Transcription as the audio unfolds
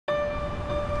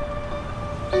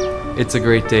It's a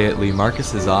great day at Leigh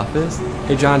Marcus's office.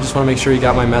 Hey John, just want to make sure you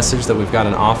got my message that we've got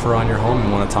an offer on your home and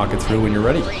want to talk it through when you're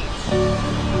ready.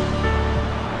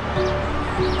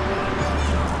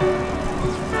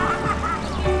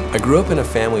 I grew up in a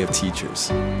family of teachers.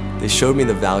 They showed me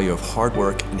the value of hard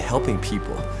work and helping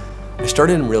people. I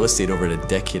started in real estate over a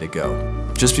decade ago,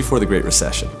 just before the Great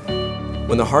Recession.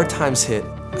 When the hard times hit,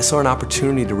 I saw an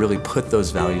opportunity to really put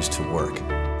those values to work.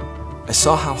 I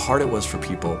saw how hard it was for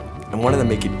people and wanted to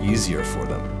make it easier for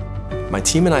them. My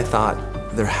team and I thought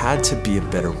there had to be a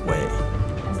better way.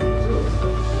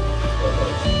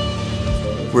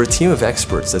 We're a team of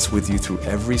experts that's with you through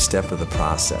every step of the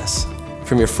process.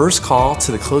 From your first call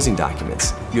to the closing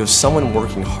documents, you have someone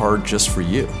working hard just for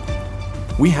you.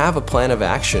 We have a plan of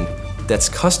action that's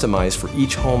customized for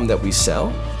each home that we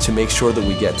sell to make sure that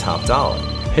we get top dollar.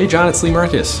 Hey John, it's Leigh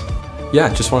Marcus. Yeah,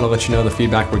 just want to let you know the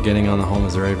feedback we're getting on the home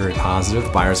is very, very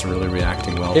positive. Buyers are really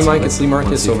reacting well. Hey Mike, it's Leigh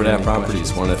Marcus over at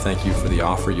Properties. Want to thank you for the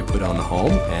offer you put on the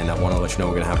home, and I want to let you know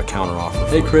we're going to have a counter offer.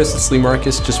 Hey Chris, it's Leigh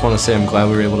Marcus. Just want to say I'm glad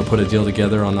we were able to put a deal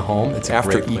together on the home. It's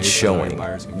After each showing,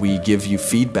 we give you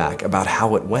feedback about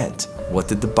how it went. What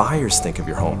did the buyers think of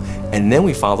your home? And then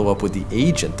we follow up with the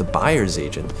agent, the buyer's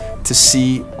agent, to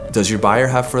see, does your buyer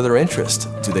have further interest?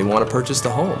 Do they want to purchase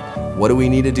the home? What do we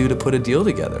need to do to put a deal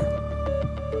together?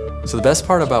 So the best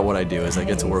part about what I do is I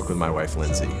get to work with my wife,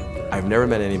 Lindsay. I've never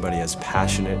met anybody as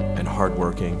passionate and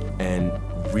hardworking and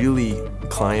really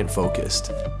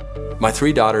client-focused. My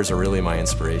 3 daughters are really my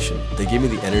inspiration. They give me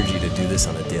the energy to do this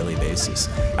on a daily basis.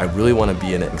 I really want to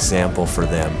be an example for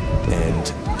them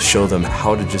and show them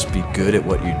how to just be good at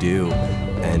what you do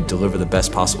and deliver the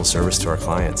best possible service to our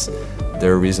clients.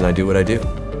 They're a reason I do what I do.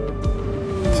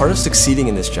 Part of succeeding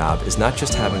in this job is not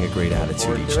just having a great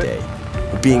attitude each day,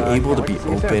 but being able to be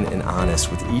open and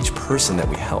honest with each person that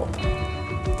we help.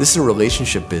 This is a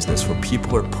relationship business where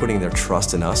people are putting their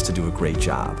trust in us to do a great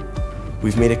job.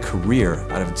 We've made a career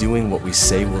out of doing what we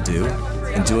say we'll do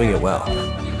and doing it well.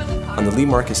 On the Leigh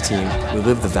Marcus team, we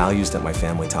live the values that my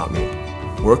family taught me.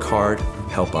 Work hard,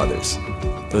 help others.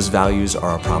 Those values are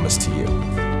our promise to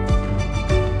you.